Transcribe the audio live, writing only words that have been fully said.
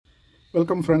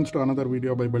Welcome friends to another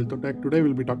video by Beltotech. Today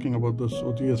we'll be talking about this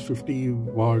OGS-50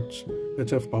 watts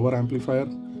HF power amplifier.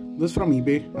 This from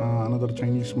eBay, another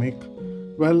Chinese make.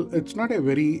 Well, it's not a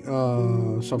very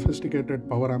sophisticated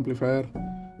power amplifier.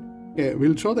 Okay,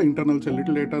 we'll show the internals a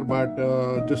little later, but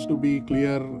just to be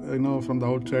clear, from the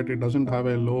outset, it doesn't have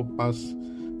a low pass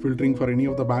filtering for any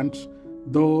of the bands.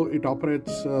 Though it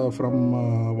operates from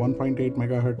 1.8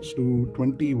 megahertz to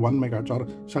 21 megahertz, or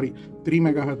sorry, 3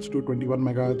 megahertz to 21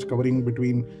 megahertz, covering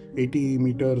between 80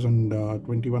 meters and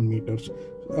 21 meters.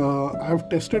 I've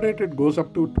tested it, it goes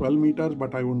up to 12 meters,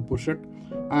 but I won't push it.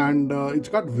 And it's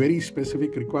got very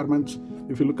specific requirements.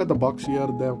 If you look at the box here,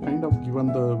 they have kind of given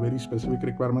the very specific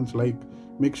requirements, like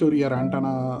make sure your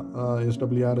antenna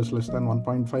SWR is less than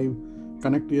 1.5.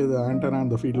 Connect the antenna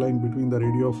and the feed line between the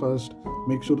radio first.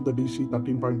 Make sure the DC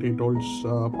 13.8 volts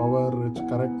power is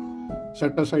correct.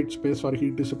 Set aside space for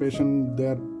heat dissipation. They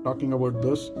are talking about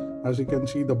this. As you can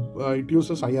see, it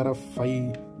uses IRF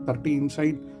 530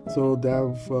 inside. So they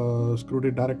have screwed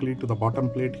it directly to the bottom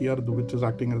plate here, which is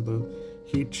acting as the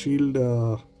heat shield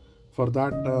for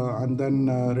that, and then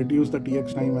reduce the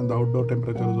TX time when the outdoor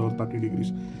temperature is over 30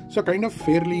 degrees. So kind of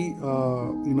fairly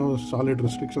solid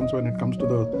restrictions when it comes to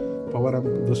the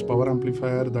this power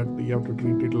amplifier, that you have to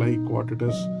treat it like what it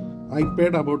is. I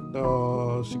paid about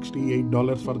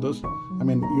 $68 for this. I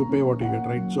mean, you pay what you get,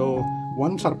 right? So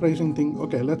one surprising thing,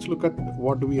 okay, let's look at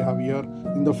what do we have here.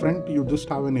 In the front, you just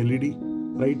have an LED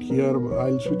right here.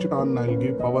 I'll switch it on, I'll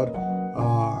give power,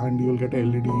 and you'll get a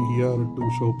LED here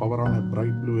to show power on, a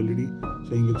bright blue LED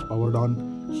saying it's powered on.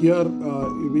 Here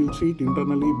you will see it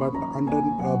internally, but under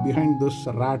behind this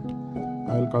rat,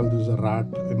 I'll call this a rat,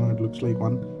 it looks like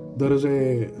one. There is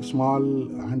a small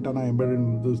antenna embedded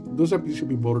in this. This is a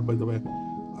PCB board, by the way,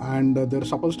 and there's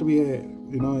supposed to be a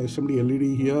SMD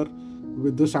LED here.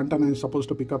 With this antenna is supposed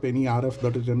to pick up any RF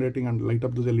that is generating and light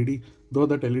up this LED, though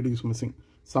that LED is missing.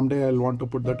 Someday I'll want to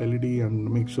put that LED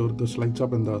and make sure this lights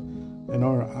up and the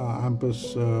amp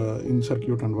is in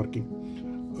circuit and working.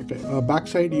 Okay,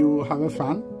 backside you have a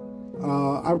fan.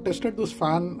 I've tested this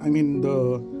fan. I mean,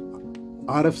 the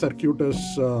RF circuit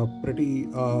is pretty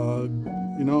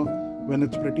when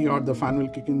it's pretty hot, the fan will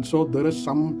kick in. So there is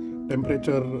some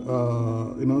temperature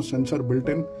sensor built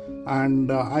in,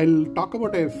 and I'll talk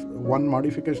about one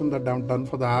modification that I've done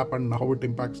for the app and how it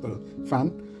impacts the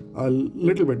fan a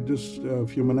little bit, just a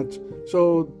few minutes.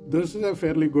 So this is a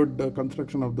fairly good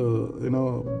construction of the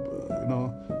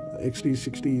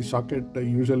XT60 socket.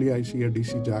 Usually I see a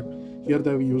DC jack. Here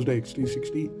they have used a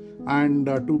XT60 and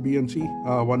two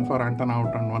BNC, one for antenna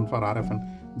out and one for RF. And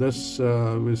this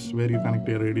is where you connect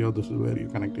your radio, this is where you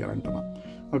connect your antenna.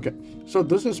 Okay, so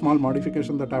this is a small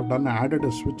modification that I've done. I added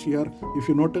a switch here. If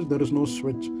you notice, there is no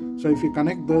switch. So if you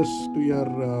connect this to your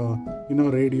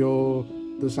radio,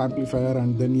 this amplifier,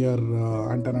 and then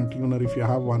your antenna tuner, if you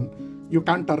have one, you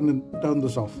can't turn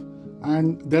this off.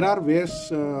 And there are ways.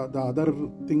 The other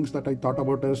things that I thought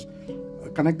about is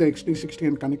connect the XT60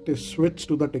 and connect a switch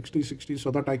to that XT60 so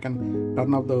that I can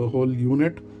turn off the whole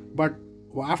unit. But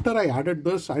after I added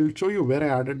this, I'll show you where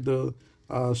I added the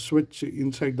switch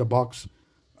inside the box.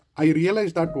 I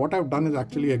realized that what I've done is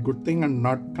actually a good thing and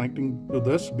not connecting to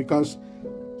this, because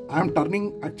I'm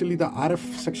turning actually the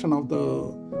RF section of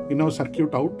the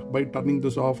circuit out by turning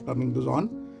this off, turning this on,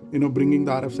 bringing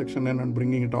the RF section in and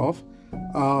bringing it off.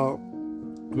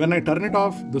 When I turn it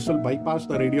off, this will bypass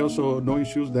the radio, so no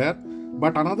issues there.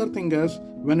 But another thing is,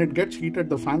 when it gets heated,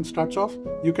 the fan starts off,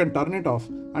 you can turn it off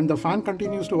and the fan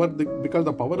continues to work because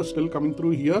the power is still coming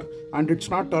through here and it's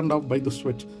not turned off by the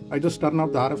switch. I just turn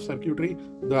off the RF circuitry,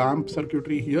 the amp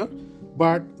circuitry here,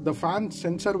 but the fan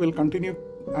sensor will continue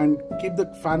and keep the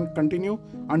fan continue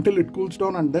until it cools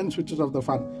down and then switches off the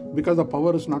fan, because the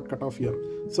power is not cut off here.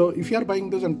 So if you are buying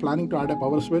this and planning to add a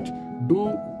power switch,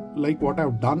 do like what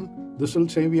I've done. This will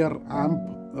save your amp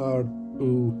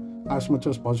to as much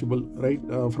as possible, right,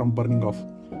 from burning off.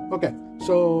 Okay,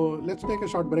 so let's take a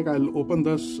short break. I'll open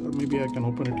this. Maybe I can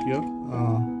open it here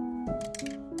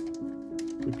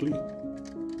quickly.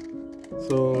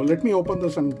 So let me open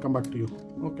this and come back to you.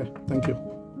 Okay, thank you.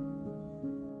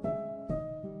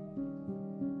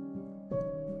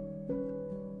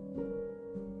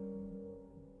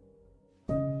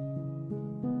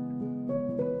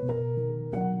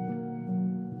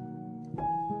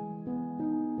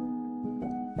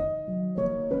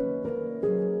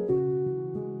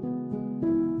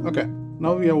 Okay,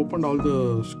 now we have opened all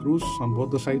the screws on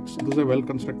both the sides. This is a well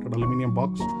constructed aluminum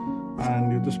box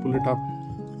and you just pull it up.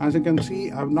 As you can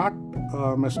see, I have not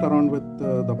messed around with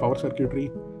the power circuitry.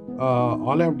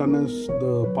 All I have done is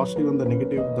the positive and the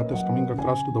negative that is coming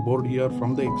across to the board here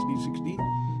from the XT60.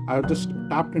 I have just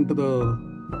tapped into the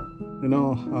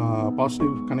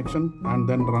positive connection and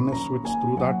then run a switch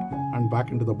through that and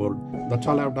back into the board. That's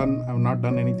all I've done. I've not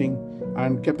done anything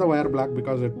and kept the wire black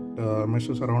because it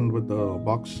meshes around with the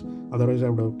box. Otherwise I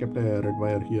would have kept a red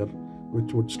wire here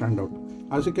which would stand out.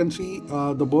 As you can see,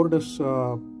 the board is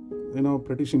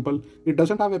pretty simple. It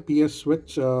doesn't have a PS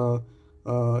switch,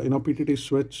 PTT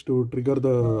switch to trigger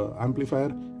the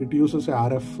amplifier. It uses a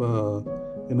RF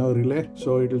relay,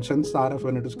 so it will sense the RF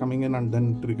when it is coming in and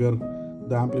then trigger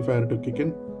the amplifier to kick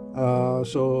in.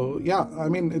 So yeah, I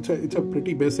mean it's a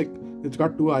pretty basic. It's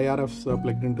got two IRFs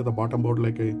plugged into the bottom board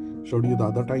like I showed you the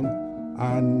other time,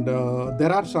 and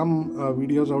there are some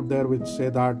videos out there which say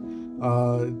that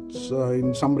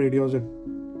in some radios it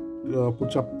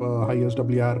puts up high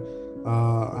SWR,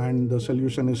 and the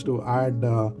solution is to add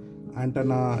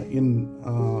antenna in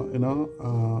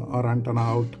or antenna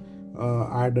out,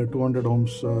 add 200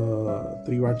 ohms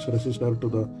 3 watts resistor to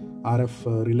the RF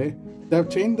relay. They have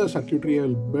changed the circuitry a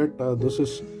bit. This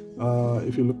is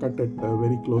if you look at it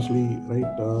very closely,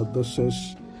 right, this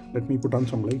is, let me put on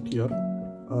some light here.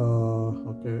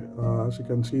 Okay, as you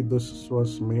can see, this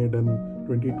was made in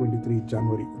 2023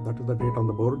 January. That is the date on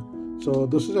the board. So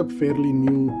this is a fairly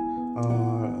new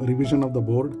revision of the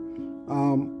board.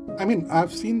 I mean,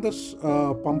 I've seen this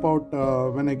pump out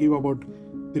when I give about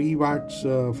 3 watts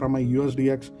from my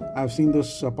USDX. I've seen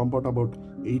this pump out about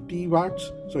 80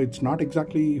 watts. So it's not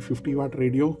exactly 50 watt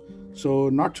radio. So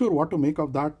not sure what to make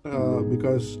of that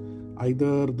because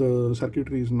either the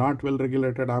circuitry is not well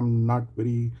regulated. I'm not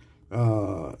very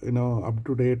up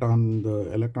to date on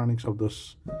the electronics of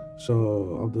this,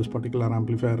 of this particular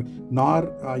amplifier,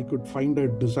 nor I could find a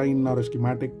design or a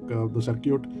schematic of the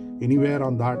circuit anywhere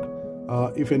on that.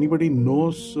 If anybody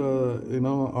knows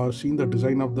or seen the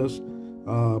design of this,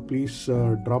 please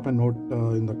drop a note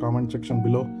in the comment section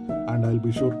below and I'll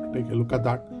be sure to take a look at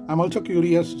that. I'm also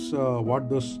curious what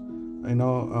this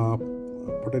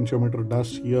potentiometer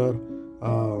does here.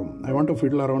 I want to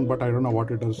fiddle around, but I don't know what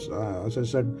it is. As I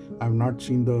said, I have not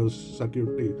seen the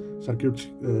circuit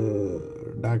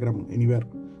diagram anywhere.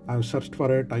 I have searched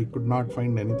for it. I could not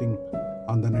find anything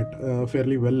on the net.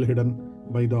 Fairly well hidden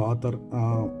by the author.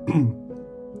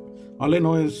 All I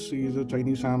know is he's a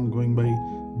Chinese Sam going by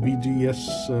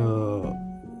BGS,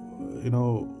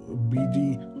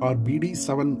 BG or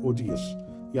BD7 OGS.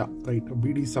 Yeah, right,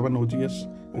 BD7 OGS.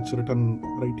 It's written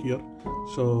right here.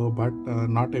 So, but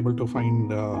not able to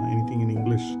find anything in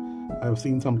English. I have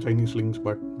seen some Chinese links,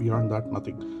 but beyond that,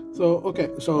 nothing. So, okay,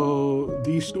 so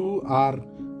these two are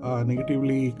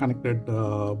negatively connected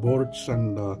boards,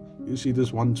 and you see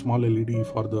this one small LED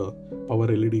for the power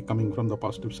LED coming from the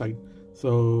positive side.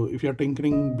 So, if you are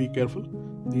tinkering, be careful.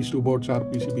 These two boards are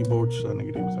PCB boards,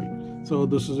 negative side. So,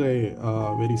 this is a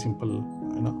very simple,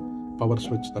 power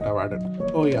switch that I've added.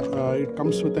 Oh yeah, it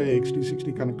comes with a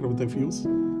XT60 connector with a fuse.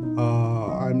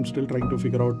 I'm still trying to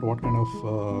figure out what kind of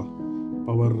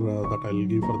power that I'll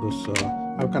give for this.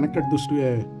 I've connected this to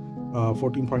a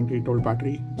 14.8 volt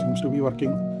battery. It seems to be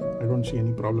working. I don't see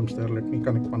any problems there. Let me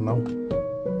connect one now.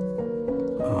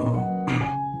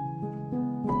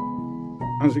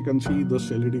 As you can see,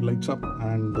 this LED lights up,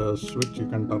 and the switch you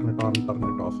can turn it on, turn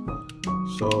it off.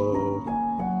 So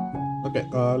okay,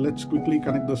 let's quickly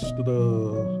connect this to the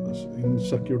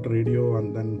in-circuit radio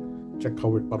and then check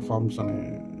how it performs on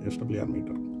a SWR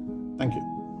meter. Thank you.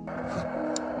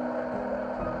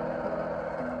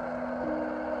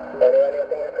 Anyone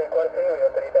using the frequency?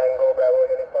 VO3 Tango Bravo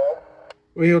Uniform.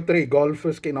 VO3 Golf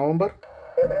Whiskey November.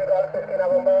 VO3 Golf Whiskey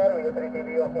November. VO3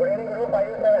 TBO. Good evening, Guru.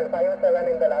 57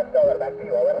 in the last hour. Back to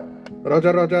you. Over.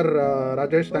 Roger,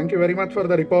 Rajesh. Thank you very much for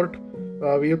the report.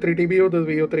 VO3 TBO, this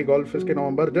VO3 Golf Whiskey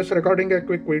November. Just recording a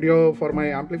quick video for my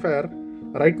amplifier.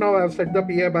 Right now I have set the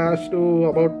PA bias to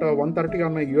about 130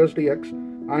 on my USDX,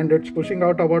 and it's pushing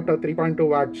out about 3.2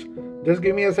 watts. Just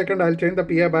give me a second, I'll change the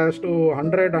PA bias to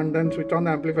 100 and then switch on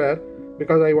the amplifier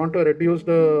because I want to reduce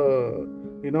the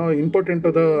input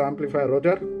into the amplifier.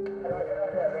 Roger?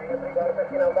 VO3 Golf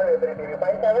Whiskey November, VO3 TBO.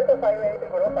 57 to 58,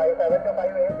 Guru. 57 to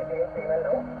 58, between female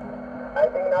now. I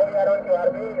think now we are on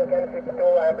QRP, you can switch to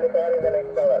amplifier in the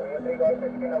next hour. VO3 Golf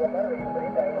Whiskey November,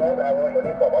 VO3 Tango Bravo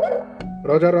Uniform. Over.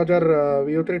 Roger,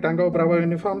 VO3 Tango Bravo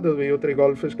Uniform, this VO3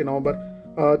 Golf Whiskey November.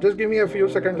 Just give me a few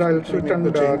seconds, I'll switch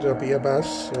and change the PA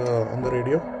bass on the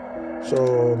radio.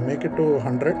 So make it to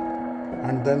 100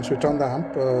 and then switch on the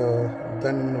amp.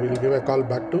 Then we'll give a call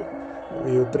back to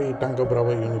VO3 Tango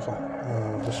Bravo Uniform.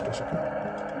 Just a second.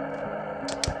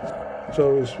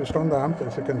 So we switched on the amp,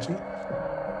 as you can see.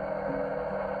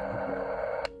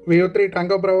 VO3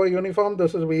 Tango Bravo Uniform,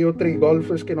 this is VO3 Golf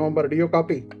Whiskey November. Do you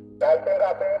copy? Blasting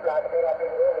copy, VO3 Golf Whiskey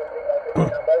Number,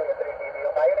 VO3 TBO.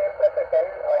 5 days plus 10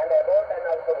 and about 10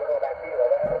 also Guru back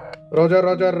Roger,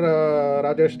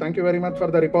 Rajesh, thank you very much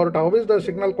for the report. How is the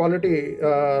signal quality,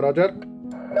 Roger?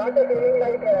 Not feeling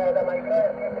like the micro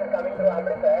escape is coming through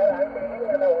amplifier. I'm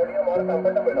feeling the audio more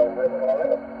comfortable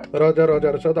now.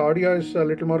 Roger. So the audio is a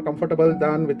little more comfortable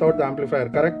than without the amplifier,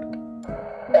 correct?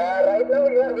 Right now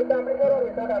you are with amplifier or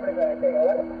without amplifier?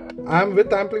 I am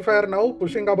with amplifier now,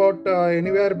 pushing about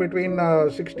anywhere between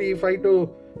 65 to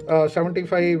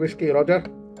 75 whiskey, Roger.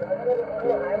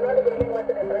 I'm not feeling much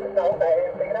difference now.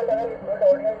 Signal level is good,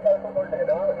 audio is also good.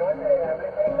 Not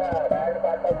amplifying the bad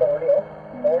part of the audio.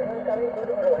 Audio is coming good,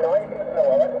 noise is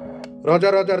lower.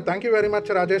 Roger. Thank you very much,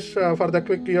 Rajesh, for the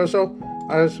quick QSO.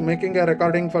 I was making a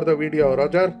recording for the video.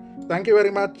 Roger, thank you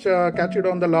very much. Catch you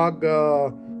on the log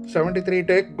 73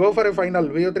 take. Go for a final.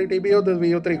 VO3 TBO, this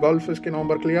VO3 Golf Whiskey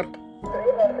number clear. 3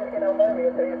 for number,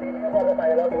 VO3 TBO for the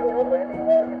final. When you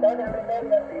were without amplifier,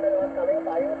 your signal was coming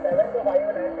 5.7 to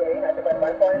 5.9. At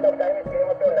one point of time, it came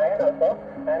up to 9 also.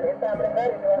 And with the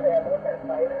amplifier, it was about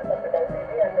 5 up to 10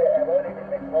 dB and about little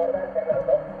bit more than 10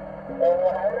 also. So,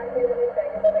 have a nice evening.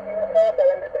 Thank you for the QSO.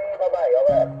 73. Bye-bye.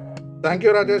 Over. Thank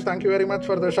you, Rajesh. Thank you very much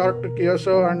for the short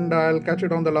QSO, and I'll catch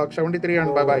it on the log 73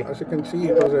 and bye-bye. As you can see,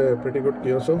 it was a pretty good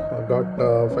QSO. I got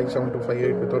 5.7 to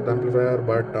 5.8 without the amplifier,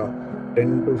 but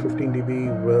 10 to 15 dB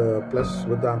plus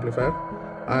with the amplifier.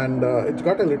 And it's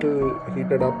got a little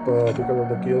heated up because of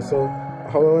the QSO.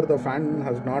 However, the fan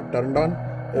has not turned on.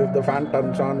 If the fan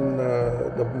turns on,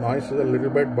 the noise is a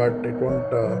little bit, but it won't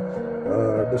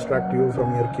distract you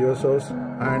from your QSOs.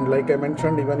 And like I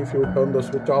mentioned, even if you turn the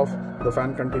switch off, the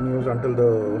fan continues until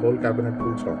the whole cabinet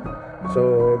cools down.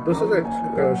 So this is a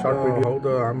short video how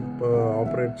the amp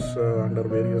operates under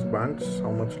various bands,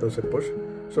 how much does it push.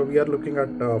 So we are looking at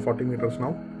 40 meters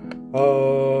now.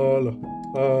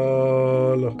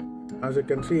 As you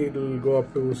can see, it will go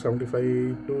up to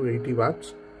 75 to 80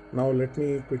 watts. Now let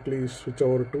me quickly switch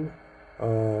over to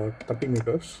 30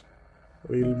 meters.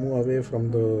 We'll move away from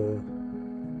the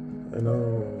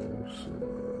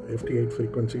FT8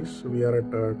 frequencies. We are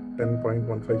at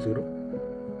 10.150.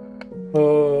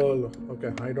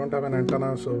 Okay, I don't have an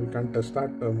antenna, so we can't test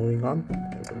that. Moving on.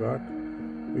 I forgot.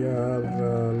 We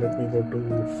are let me go to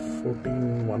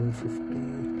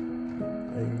 14.150.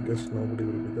 I guess nobody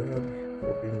will be there.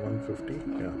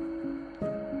 14.150. Yeah.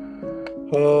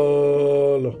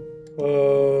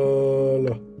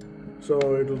 So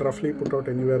it will roughly put out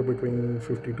anywhere between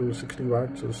 50 to 60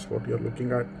 watts is what you're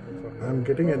looking at. I'm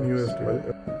getting an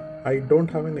USD. I don't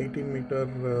have an 18 meter,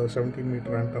 17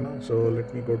 meter antenna, so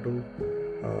let me go to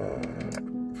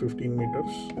 15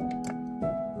 meters.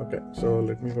 Okay, so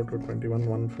let me go to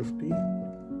 21.150.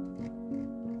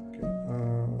 Okay,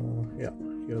 yeah,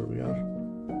 here we are.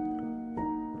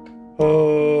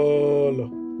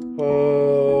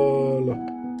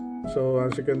 So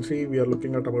as you can see, we are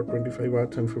looking at about 25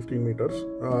 watts and 15 meters.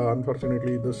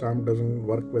 Unfortunately, this amp doesn't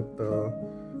work with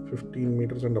 15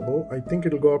 meters and above. I think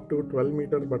it will go up to 12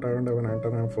 meters, but I don't have an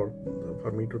antenna for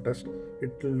me to test.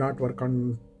 It will not work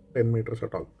on 10 meters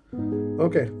at all.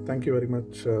 Okay, thank you very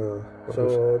much.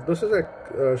 So this is a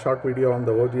short video on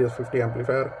the OGS-50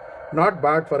 amplifier. Not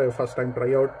bad for a first time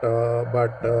tryout,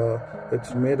 but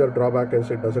its major drawback is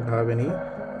it doesn't have any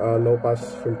low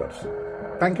pass filters.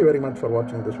 Thank you very much for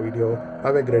watching this video.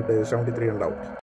 Have a great day. 73 and out.